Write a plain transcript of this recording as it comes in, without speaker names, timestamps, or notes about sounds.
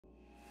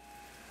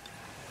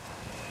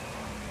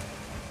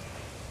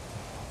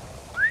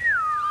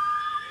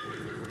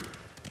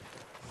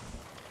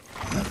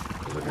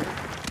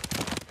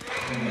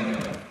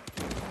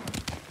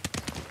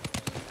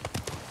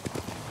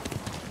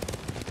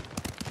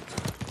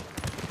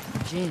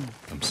Jin,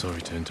 I'm sorry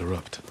to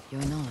interrupt.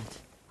 you're not.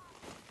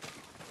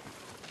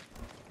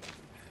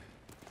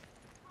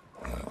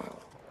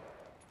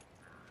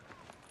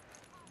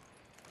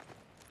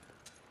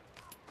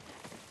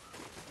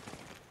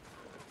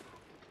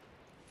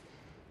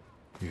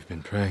 You've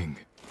been praying.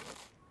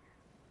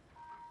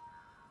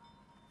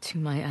 To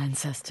my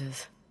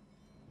ancestors.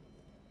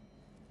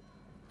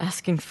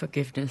 Asking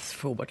forgiveness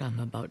for what I'm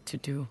about to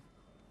do.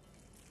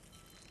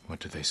 What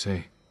do they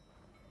say?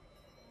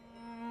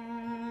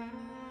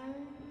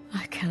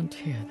 I can't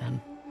hear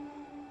them.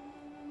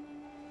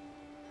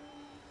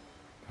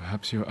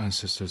 Perhaps your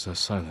ancestors are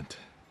silent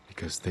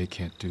because they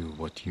can't do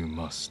what you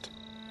must.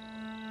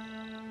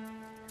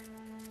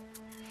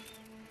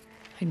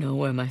 I know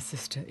where my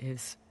sister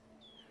is.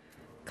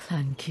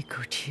 Clan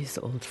Kikuchi's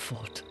old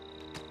fort.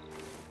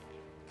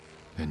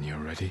 Then you're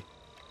ready?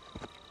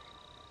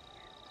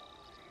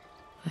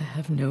 I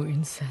have no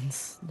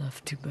incense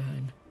left to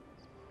burn.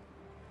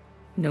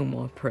 No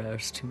more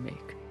prayers to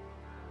make.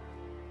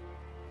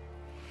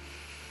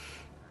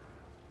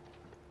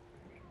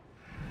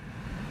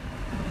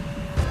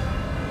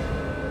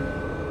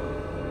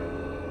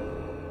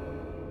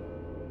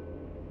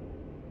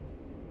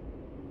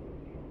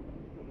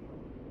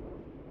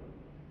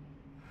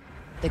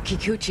 The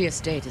Kikuchi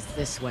estate is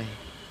this way.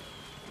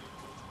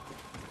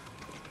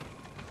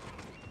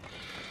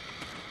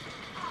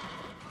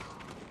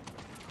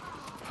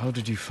 How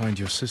did you find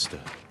your sister?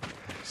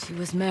 She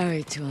was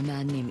married to a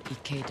man named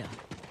Ikeda,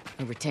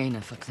 a retainer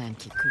for Clan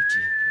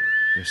Kikuchi.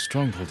 Their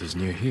stronghold is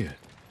near here,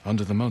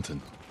 under the mountain.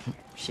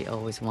 She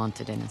always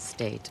wanted an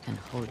estate and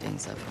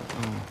holdings of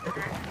her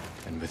own.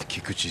 And with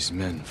Kikuchi's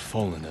men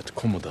fallen at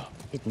Komoda.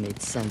 It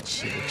made sense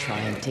she would try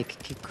and take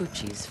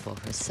Kikuchi's for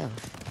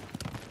herself.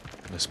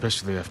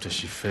 Especially after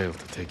she failed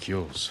to take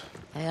yours.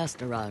 I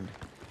asked around.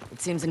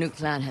 It seems a new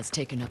clan has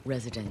taken up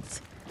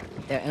residence.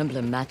 Their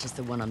emblem matches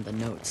the one on the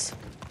notes.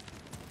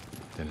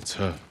 Then it's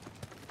her.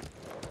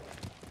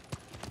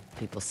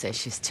 People say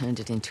she's turned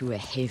it into a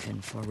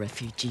haven for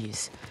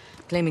refugees,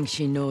 claiming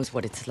she knows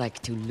what it's like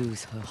to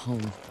lose her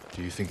home.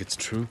 Do you think it's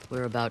true?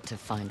 We're about to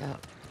find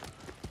out.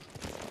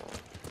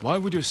 Why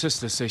would your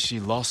sister say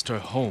she lost her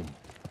home?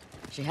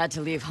 She had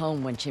to leave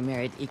home when she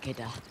married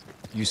Ikeda.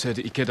 You said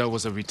Ikeda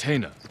was a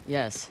retainer.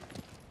 Yes.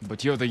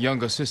 But you're the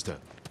younger sister.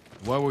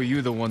 Why were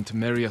you the one to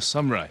marry a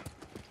samurai?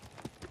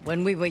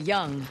 When we were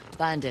young,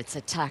 bandits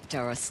attacked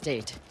our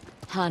estate.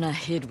 Hana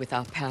hid with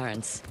our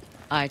parents.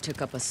 I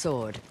took up a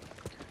sword.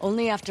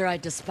 Only after I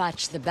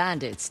dispatched the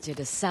bandits did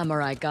a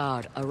samurai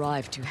guard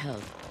arrive to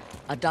help.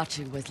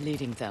 Adachi was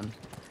leading them.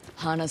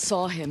 Hana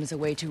saw him as a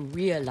way to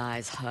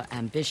realize her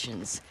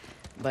ambitions,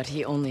 but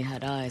he only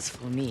had eyes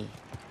for me.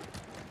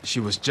 She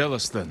was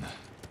jealous then.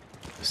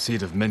 The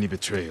seed of many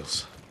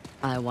betrayals.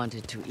 I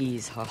wanted to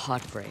ease her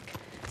heartbreak,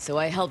 so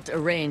I helped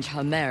arrange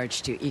her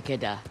marriage to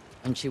Ikeda,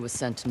 and she was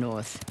sent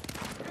north.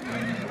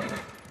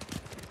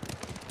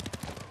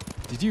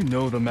 Did you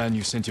know the man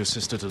you sent your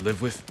sister to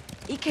live with?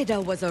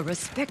 Ikeda was a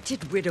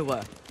respected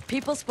widower.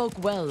 People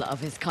spoke well of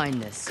his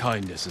kindness.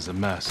 Kindness is a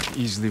mask,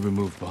 easily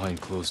removed behind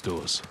closed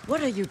doors.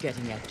 What are you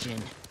getting at,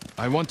 Jin?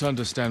 I want to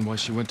understand why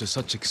she went to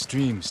such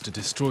extremes to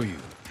destroy you.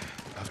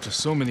 After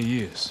so many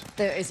years.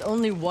 There is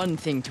only one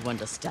thing to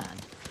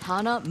understand.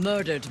 Hana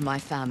murdered my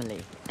family,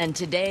 and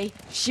today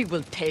she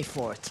will pay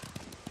for it.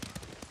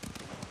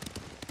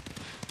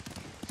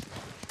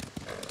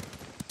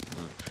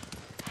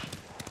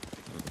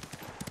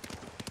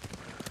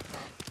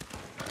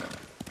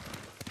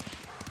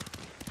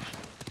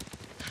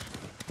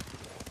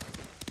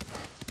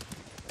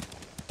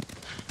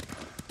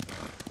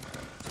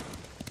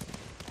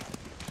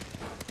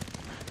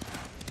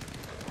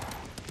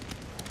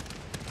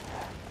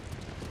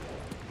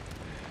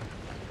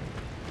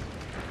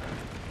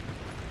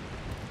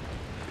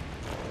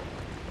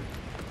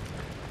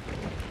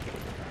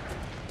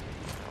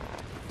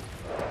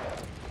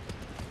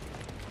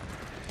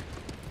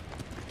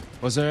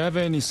 Was there ever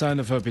any sign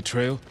of her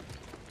betrayal?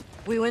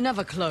 We were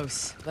never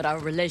close, but our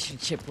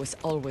relationship was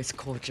always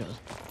cordial.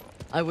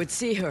 I would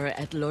see her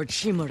at Lord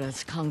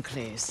Shimura's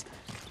conclaves.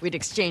 We'd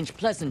exchange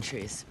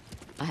pleasantries.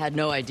 I had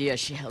no idea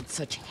she held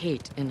such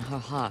hate in her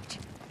heart.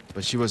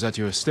 But she was at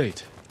your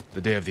estate,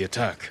 the day of the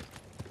attack.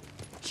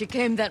 She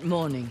came that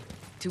morning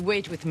to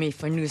wait with me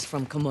for news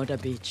from Komoda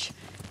Beach.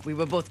 We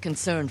were both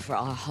concerned for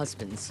our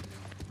husbands.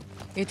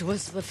 It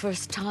was the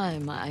first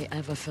time I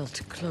ever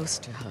felt close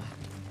to her.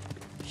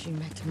 She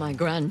met my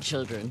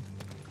grandchildren,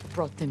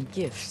 brought them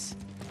gifts.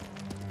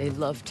 They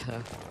loved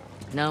her.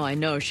 Now I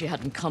know she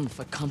hadn't come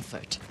for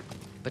comfort,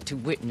 but to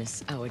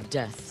witness our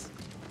deaths.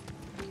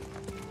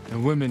 The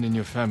women in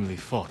your family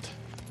fought.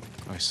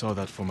 I saw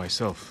that for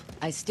myself.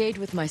 I stayed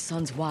with my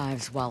son's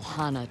wives while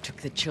Hana took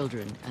the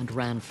children and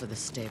ran for the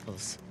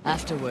stables.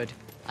 Afterward,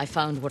 I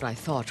found what I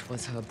thought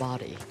was her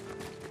body.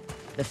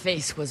 The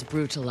face was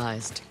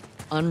brutalized,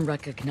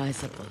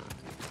 unrecognizable.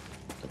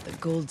 But the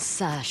gold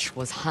sash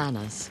was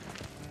Hana's.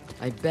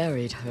 I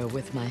buried her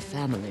with my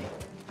family.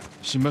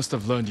 She must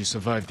have learned you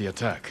survived the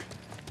attack.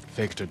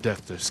 Faked her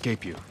death to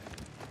escape you.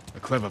 A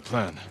clever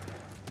plan.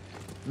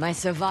 My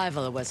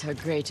survival was her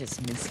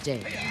greatest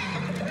mistake.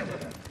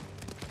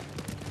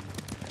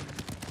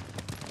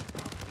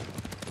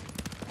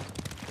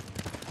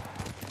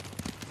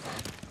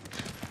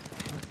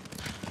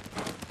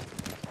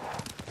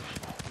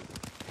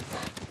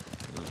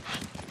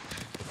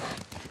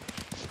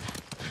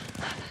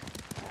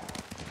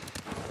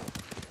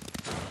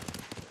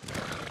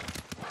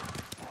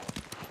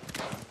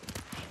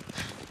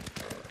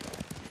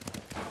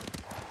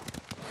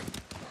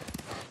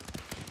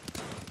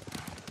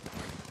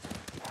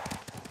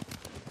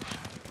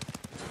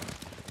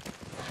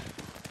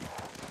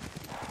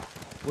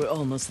 We're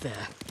almost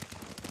there.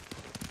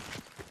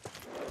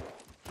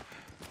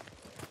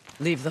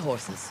 Leave the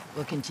horses.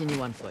 We'll continue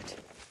on foot.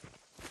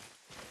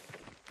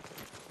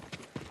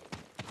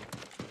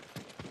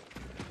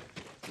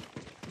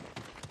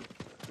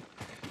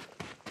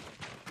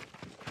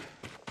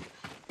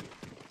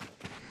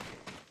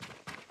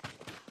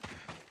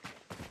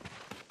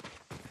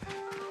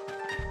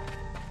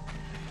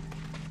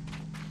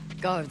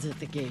 Guards at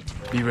the gate.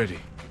 Be ready.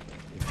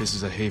 If this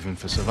is a haven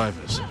for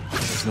survivors,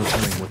 there's no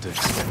telling what to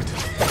expect.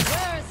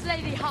 Where is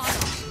Lady Hana?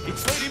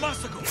 It's Lady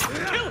Masako!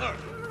 Kill her!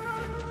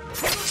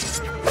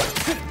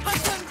 Cut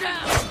them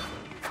down!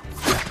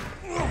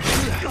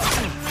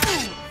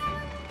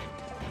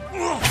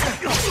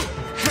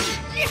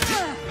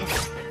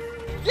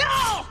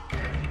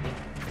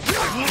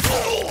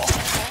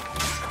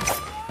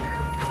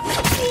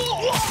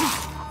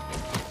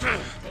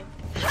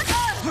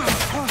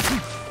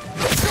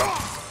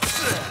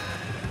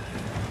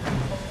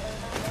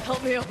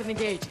 Help me open the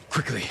gate.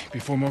 Quickly,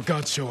 before more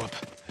guards show up.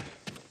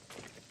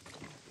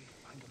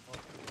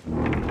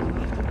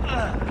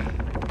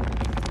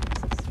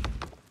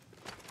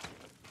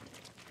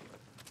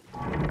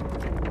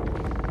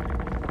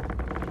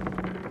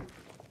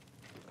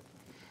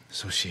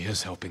 So she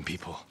is helping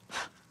people.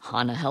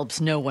 Hana helps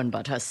no one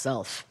but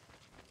herself.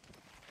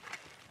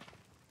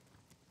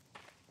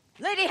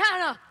 Lady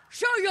Hana,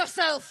 show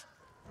yourself!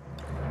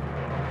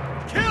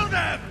 Kill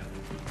them!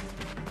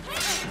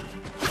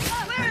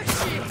 Where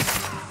is she?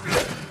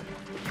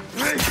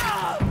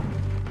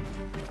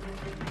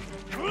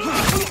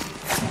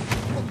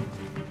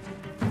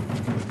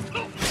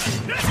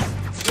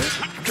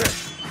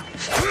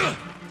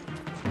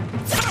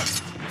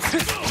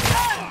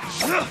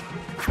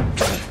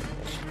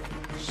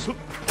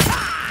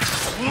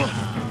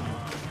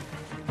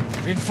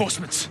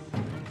 Reinforcements!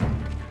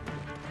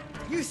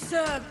 You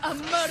serve a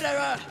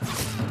murderer!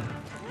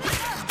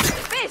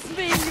 Face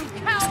me, you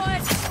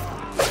coward!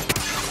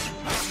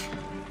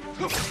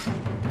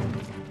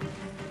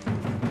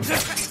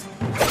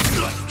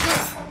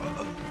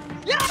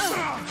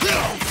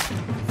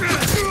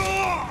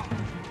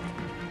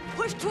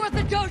 Push toward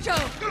the dojo!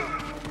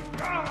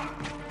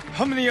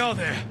 How many are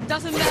there?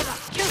 Doesn't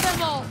matter. Kill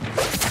them all!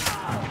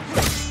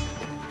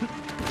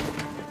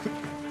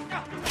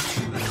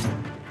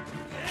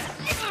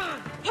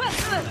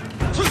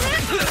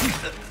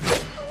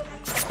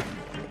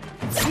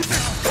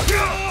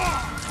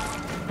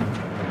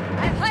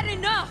 I've had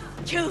enough!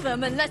 Kill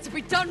them and let's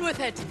be done with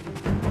it!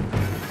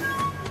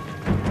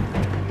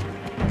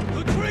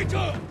 The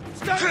traitor!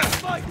 Stand and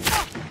fight!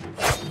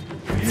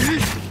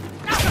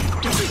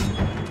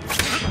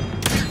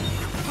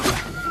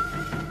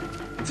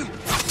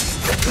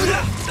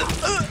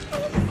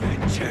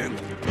 Avenge him!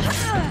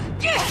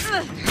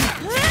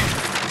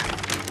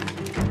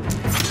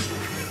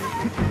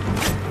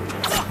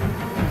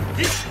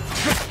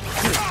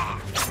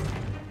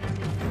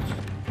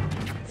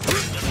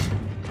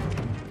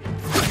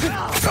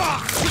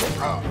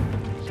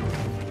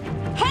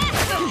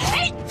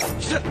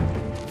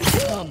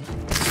 Come.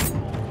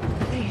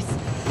 Please,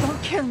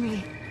 don't kill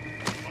me.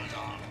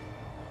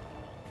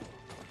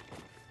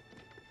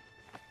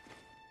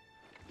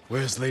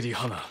 Where's Lady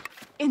Hana?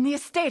 In the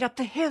estate up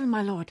the hill,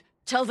 my lord.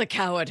 Tell the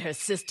coward her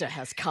sister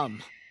has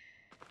come.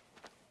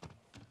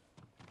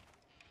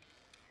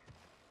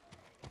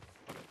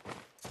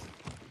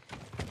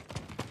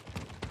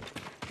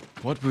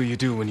 What will you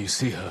do when you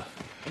see her?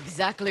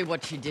 Exactly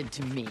what she did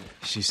to me.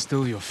 She's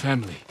still your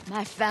family.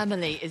 My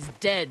family is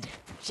dead.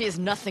 She is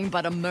nothing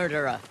but a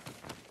murderer.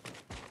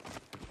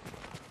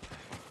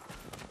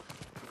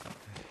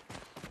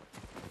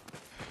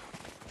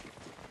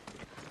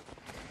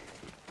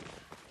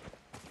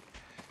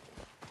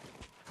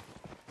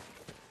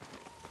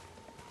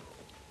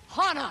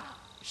 Hana!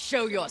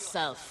 Show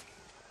yourself!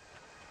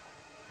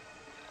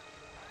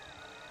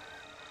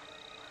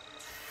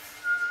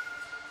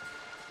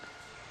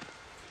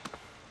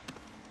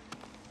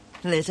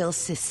 Little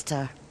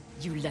sister,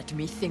 You let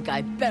me think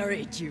I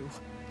buried you.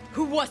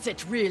 Who was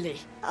it, really?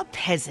 a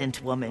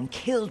peasant woman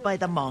killed by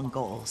the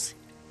Mongols.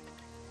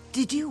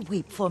 Did you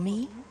weep for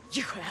me?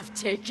 You have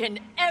taken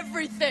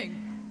everything!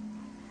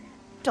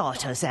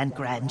 Daughters and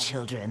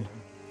grandchildren.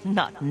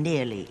 Not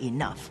nearly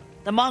enough.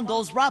 The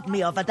Mongols robbed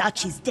me of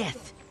Adachi's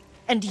death,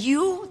 and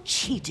you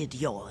cheated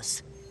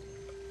yours.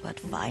 But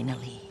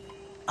finally,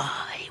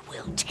 I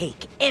will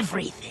take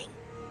everything.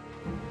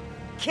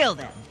 Kill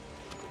them.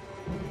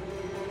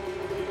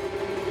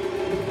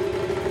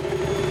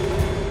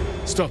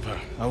 Stop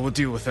her. I will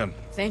deal with them.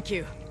 Thank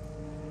you.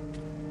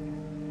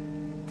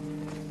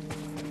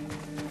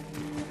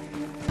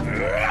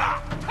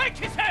 Take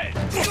his head!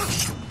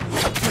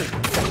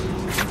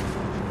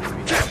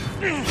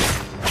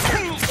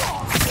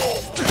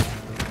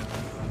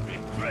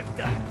 Regret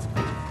that.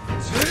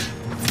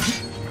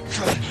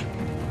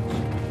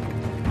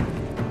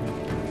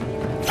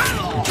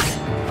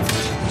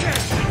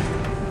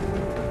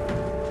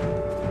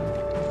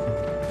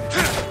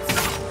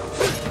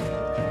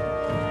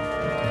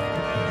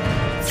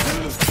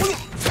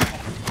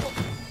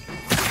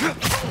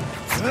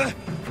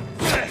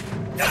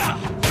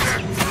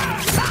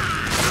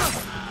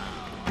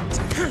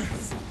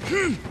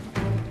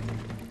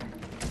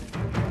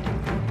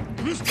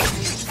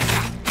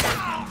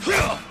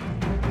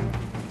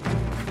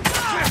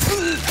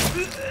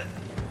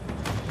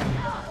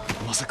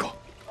 Masako.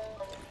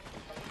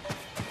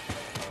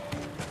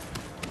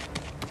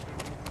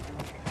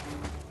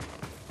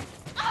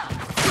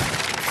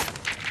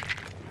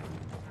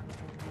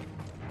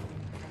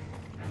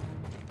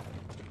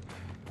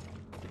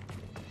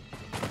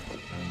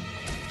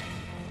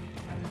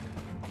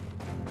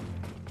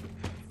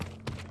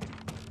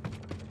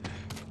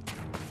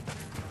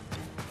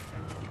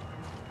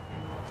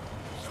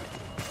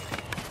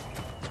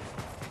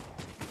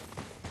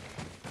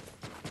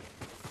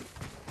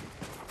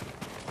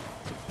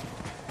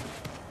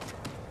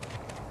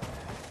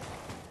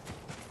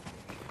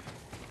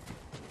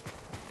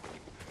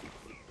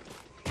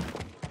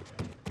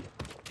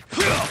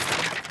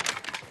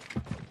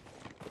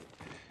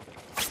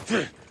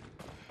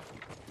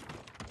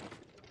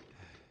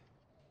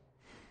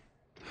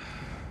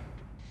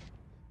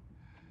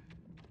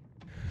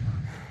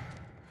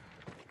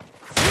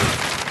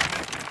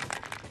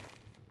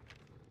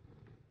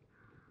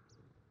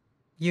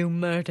 You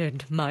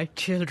murdered my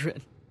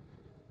children.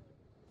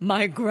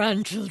 My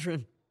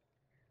grandchildren.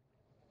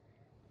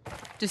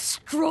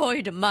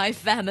 Destroyed my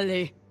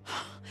family.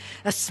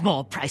 A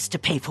small price to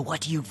pay for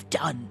what you've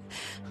done.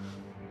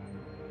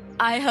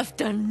 I have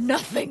done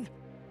nothing.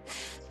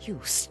 You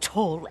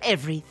stole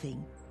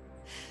everything.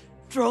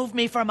 Drove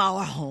me from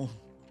our home.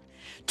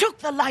 Took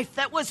the life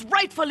that was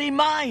rightfully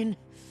mine.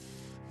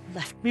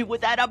 Left me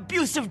with that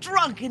abusive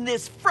drunk in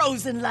this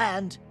frozen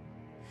land.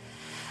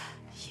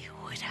 You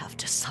would have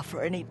to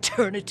suffer an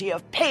eternity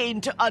of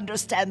pain to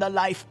understand the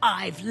life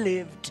I've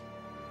lived.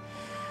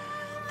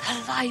 The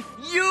life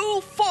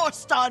you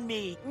forced on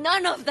me.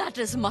 None of that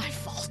is my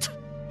fault.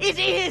 It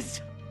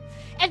is!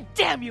 And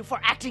damn you for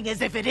acting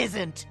as if it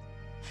isn't.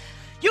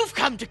 You've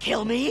come to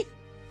kill me,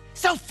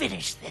 so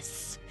finish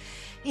this.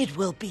 It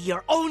will be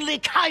your only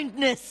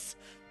kindness.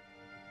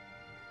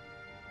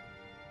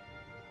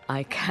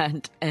 I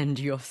can't end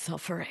your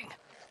suffering.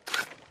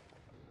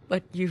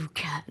 But you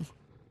can.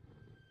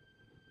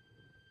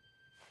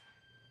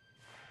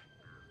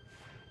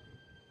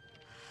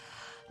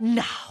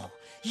 Now,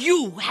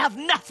 you have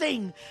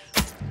nothing.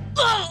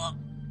 Ugh!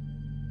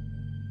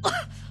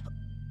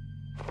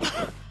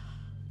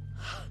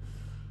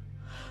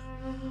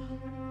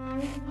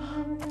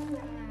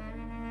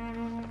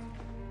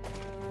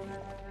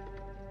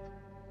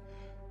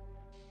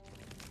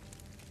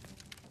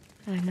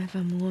 I never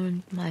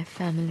mourned my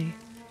family.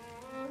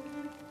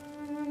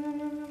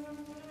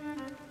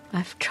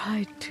 I've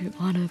tried to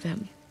honor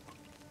them,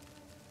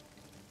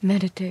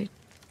 meditate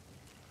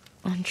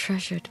on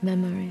treasured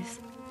memories,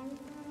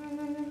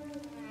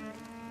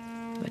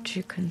 but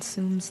she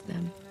consumes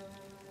them.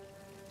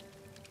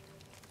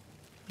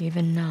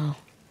 Even now,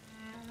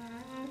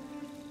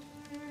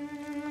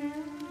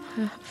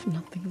 I have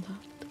nothing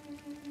left.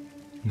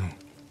 No.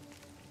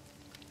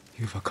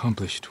 You've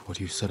accomplished what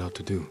you set out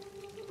to do.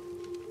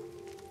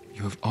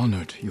 You have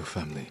honored your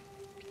family,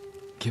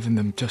 given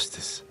them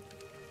justice.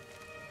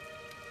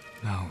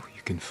 Now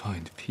you can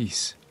find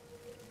peace.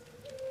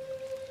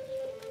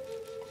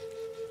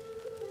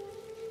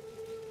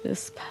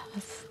 This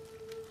path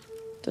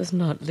does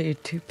not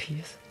lead to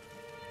peace.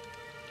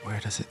 Where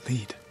does it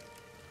lead?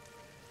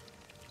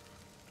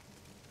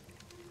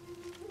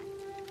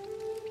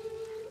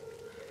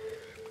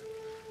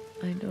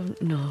 I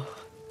don't know.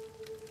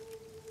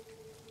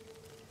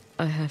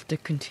 I have to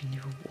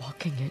continue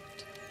walking it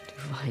to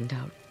find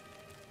out.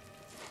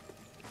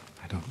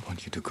 I don't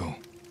want you to go.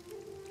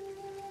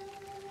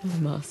 I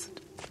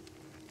must.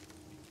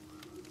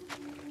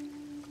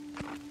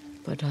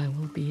 But I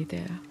will be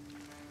there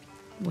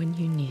when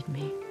you need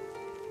me.